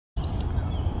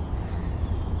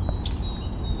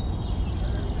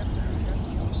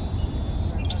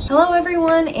Hello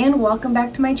everyone and welcome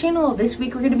back to my channel. This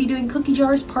week we're going to be doing cookie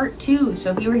jars part 2.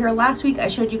 So if you were here last week, I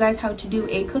showed you guys how to do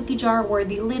a cookie jar where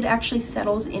the lid actually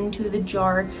settles into the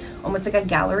jar, almost like a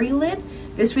gallery lid.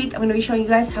 This week I'm going to be showing you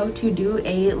guys how to do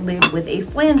a lid with a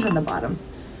flange on the bottom.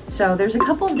 So there's a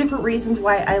couple of different reasons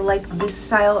why I like this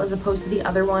style as opposed to the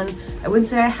other one. I wouldn't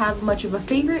say I have much of a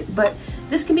favorite, but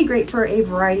this can be great for a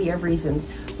variety of reasons.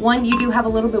 One, you do have a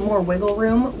little bit more wiggle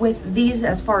room with these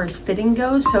as far as fitting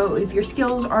goes. So if your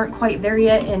skills aren't quite there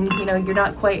yet and you're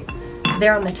not quite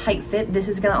there on the tight fit, this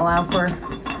is going to allow for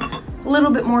a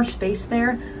little bit more space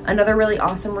there. Another really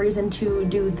awesome reason to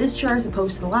do this jar as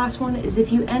opposed to the last one is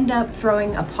if you end up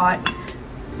throwing a pot.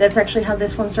 That's actually how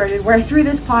this one started, where I threw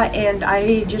this pot and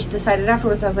I just decided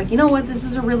afterwards, I was like, you know what, this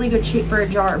is a really good shape for a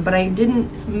jar, but I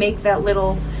didn't make that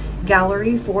little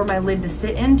gallery for my lid to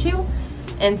sit into.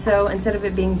 And so instead of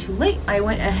it being too late, I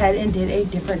went ahead and did a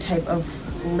different type of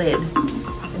lid.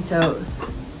 And so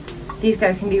these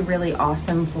guys can be really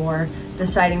awesome for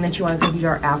deciding that you want a cookie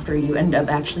jar after you end up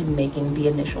actually making the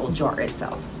initial jar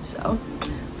itself. So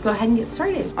let's go ahead and get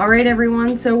started. All right,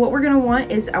 everyone. So what we're gonna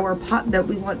want is our pot that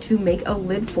we want to make a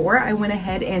lid for. I went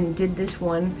ahead and did this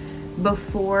one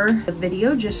before the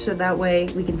video just so that way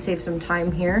we can save some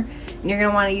time here. And you're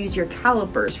gonna want to use your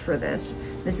calipers for this.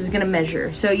 This is gonna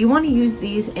measure. So you want to use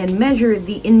these and measure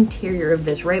the interior of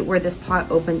this, right where this pot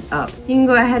opens up. You can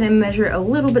go ahead and measure a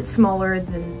little bit smaller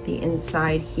than the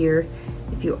inside here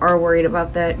if you are worried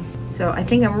about that. So I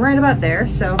think I'm right about there.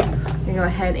 So I'm gonna go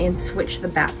ahead and switch the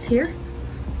bats here.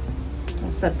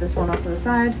 I'll set this one off to the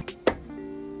side.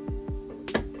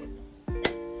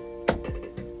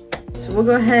 So we'll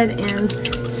go ahead and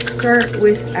start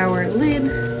with our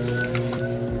lid.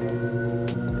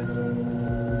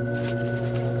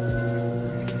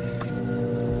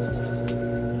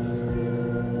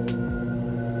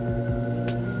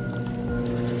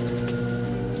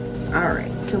 All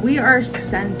right, so we are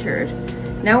centered.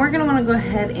 Now we're gonna wanna go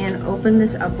ahead and open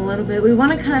this up a little bit. We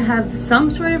wanna kind of have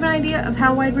some sort of an idea of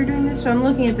how wide we're doing this. So I'm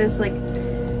looking at this like,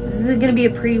 this is gonna be a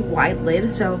pretty wide lid.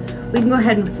 So we can go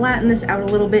ahead and flatten this out a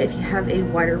little bit if you have a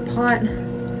wider pot.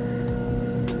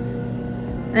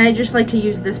 And I just like to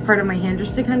use this part of my hand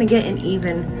just to kind of get an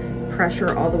even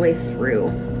pressure all the way through.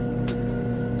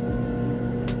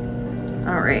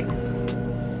 All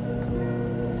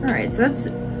right, so that's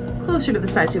closer to the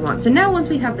size we want. So now once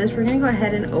we have this, we're gonna go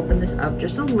ahead and open this up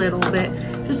just a little bit,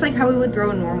 just like how we would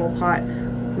throw a normal pot.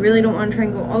 We really don't want to try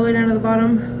and go all the way down to the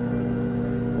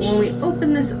bottom. When we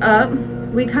open this up,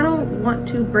 we kind of want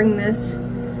to bring this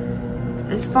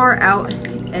as far out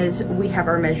as we have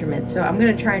our measurement. So I'm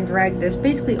gonna try and drag this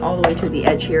basically all the way to the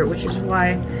edge here, which is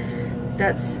why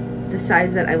that's the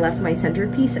size that I left my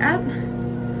centerpiece at. So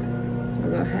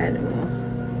we'll go ahead and we'll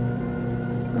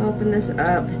open this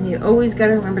up, and you always got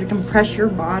to remember to compress your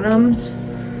bottoms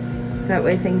so that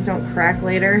way things don't crack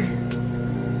later.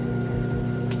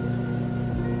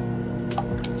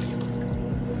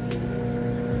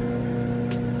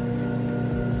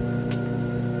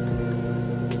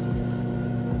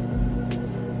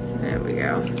 There we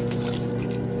go.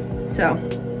 So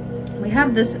we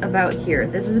have this about here.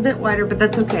 This is a bit wider, but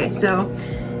that's okay. So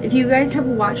if you guys have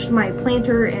watched my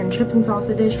planter and chips and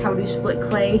salsa dish, how to split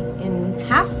clay in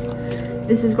half,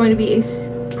 this is going to be a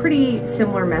pretty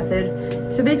similar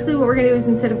method. So basically what we're going to do is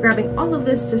instead of grabbing all of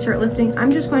this to start lifting,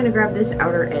 I'm just going to grab this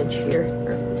outer edge here,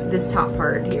 or this top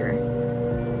part here.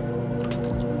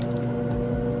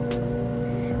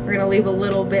 We're going to leave a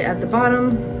little bit at the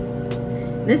bottom.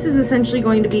 This is essentially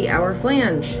going to be our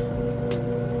flange.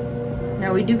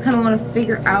 Now we do kind of want to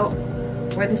figure out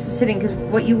where this is sitting, because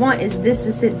what you want is this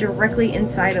to sit directly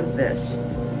inside of this,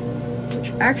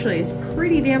 which actually is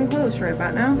pretty damn close right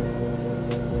about now.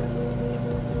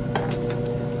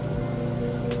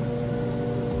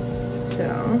 So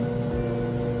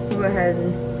we'll go ahead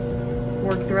and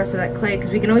work the rest of that clay,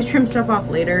 because we can always trim stuff off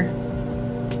later.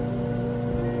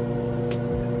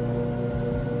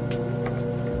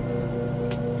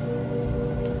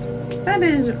 So that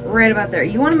is right about there.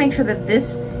 You want to make sure that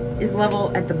this is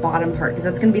level at the bottom part, because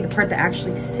that's going to be the part that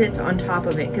actually sits on top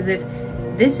of it. Because if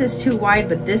this is too wide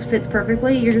but this fits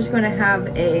perfectly, you're just going to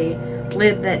have a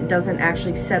lid that doesn't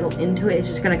actually settle into it. It's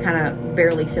just going to kind of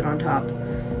barely sit on top.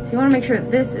 So you want to make sure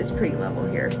that this is pretty level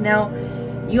here. Now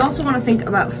you also want to think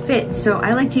about fit. So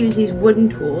I like to use these wooden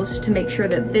tools to make sure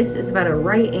that this is about a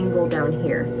right angle down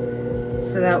here,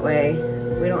 so that way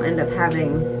we don't end up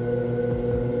having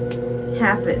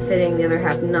half it fitting, the other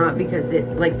half not, because it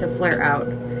likes to flare out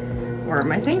where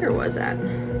my finger was at.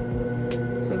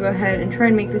 So go ahead and try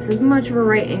and make this as much of a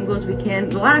right angle as we can.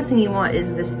 The last thing you want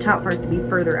is this top part to be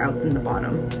further out than the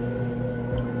bottom.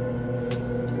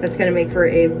 that's gonna make for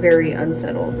a very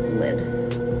unsettled lid.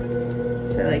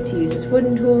 So I like to use this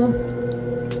wooden tool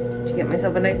to get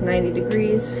myself a nice 90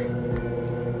 degrees.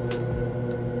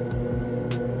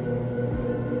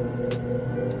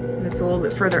 It's a little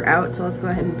bit further out, so let's go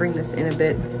ahead and bring this in a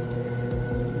bit.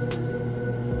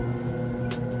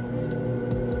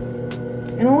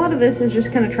 And a lot of this is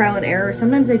just kind of trial and error.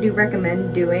 Sometimes I do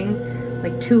recommend doing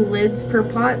like 2 lids per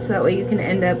pot, so that way you can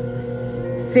end up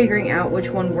figuring out which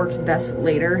one works best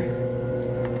later.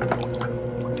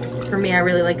 For me, I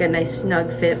really like a nice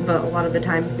snug fit, but a lot of the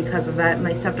times because of that,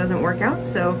 my stuff doesn't work out,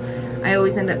 so I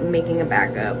always end up making a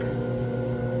backup.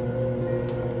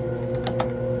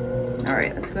 All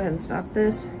right, let's go ahead and stop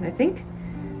this. And I think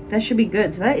that should be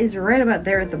good. So that is right about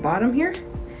there at the bottom here.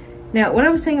 Now, what I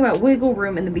was saying about wiggle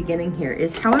room in the beginning here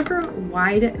is however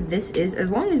wide this is, as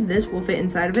long as this will fit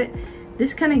inside of it,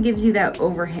 this kind of gives you that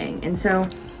overhang. And so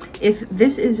if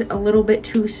this is a little bit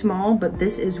too small, but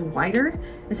this is wider,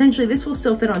 essentially this will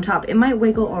still fit on top. It might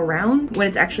wiggle around when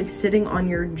it's actually sitting on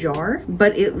your jar,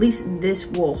 but at least this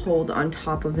will hold on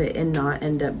top of it and not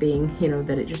end up being, you know,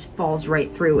 that it just falls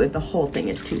right through if the whole thing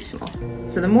is too small.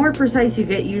 So the more precise you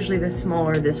get, usually the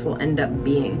smaller this will end up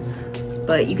being.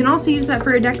 But you can also use that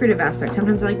for a decorative aspect.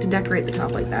 Sometimes I like to decorate the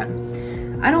top like that.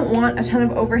 I don't want a ton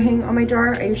of overhang on my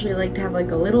jar. I usually like to have like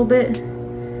a little bit,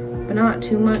 but not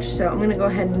too much, so I'm gonna go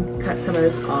ahead and cut some of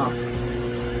this off.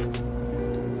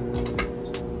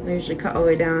 I usually cut all the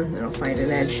way down, then I'll find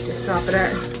an edge to stop it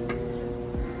at.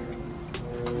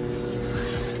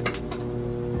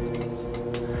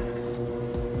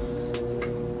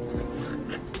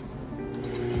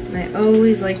 And I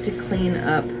always like to clean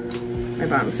up my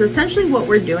bottom. So essentially what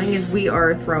we're doing is we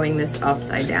are throwing this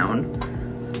upside down.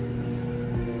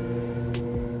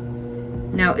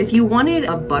 Now, if you wanted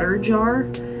a butter jar,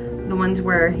 the ones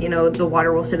where, you know, the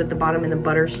water will sit at the bottom and the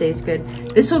butter stays good,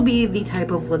 this will be the type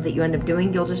of lid that you end up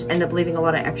doing. You'll just end up leaving a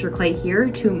lot of extra clay here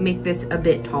to make this a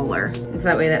bit taller. So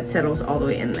that way that settles all the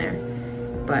way in there.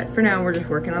 But for now, we're just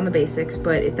working on the basics.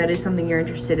 But if that is something you're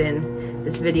interested in,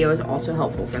 this video is also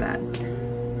helpful for that.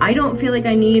 I don't feel like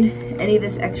I need any of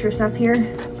this extra stuff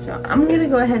here. So I'm gonna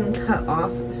go ahead and cut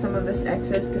off some of this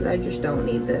excess because I just don't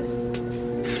need this.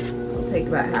 I'll take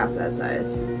about half that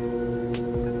size.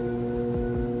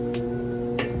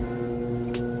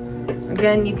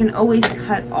 Again, you can always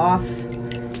cut off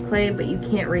clay, but you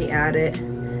can't re-add it.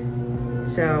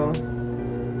 So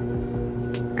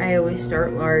I always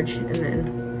start large and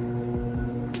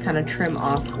then kind of trim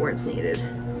off where it's needed.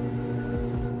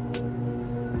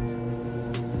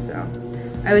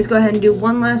 So I always go ahead and do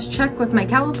one last check with my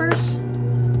calipers.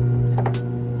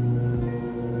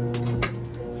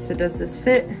 So does this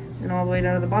fit? And all the way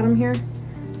down to the bottom here.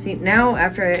 See, now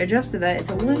after I adjusted that,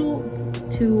 it's a little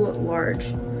too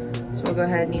large. So I'll go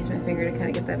ahead and use my finger to kind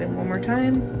of get that in one more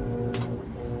time.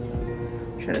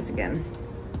 Try this again.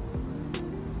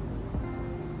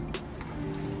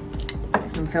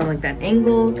 I'm feeling like that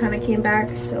angle kind of came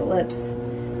back, so let's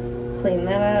clean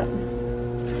that up.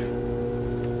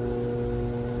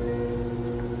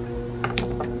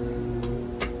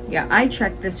 Yeah, I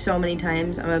checked this so many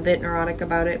times. I'm a bit neurotic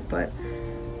about it, but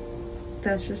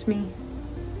that's just me.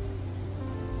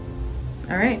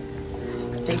 All right,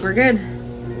 I think we're good.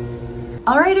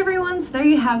 All right, everyone, so there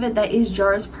you have it. That is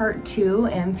jars part 2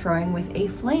 and throwing with a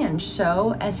flange.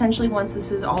 So essentially, once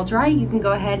this is all dry, you can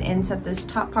go ahead and set this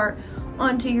top part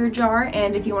onto your jar.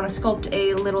 And if you want to sculpt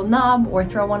a little knob or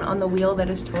throw one on the wheel, that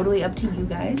is totally up to you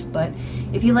guys. But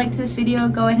if you liked this video,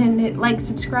 go ahead and hit like,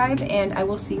 subscribe, and I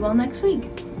will see you all next week.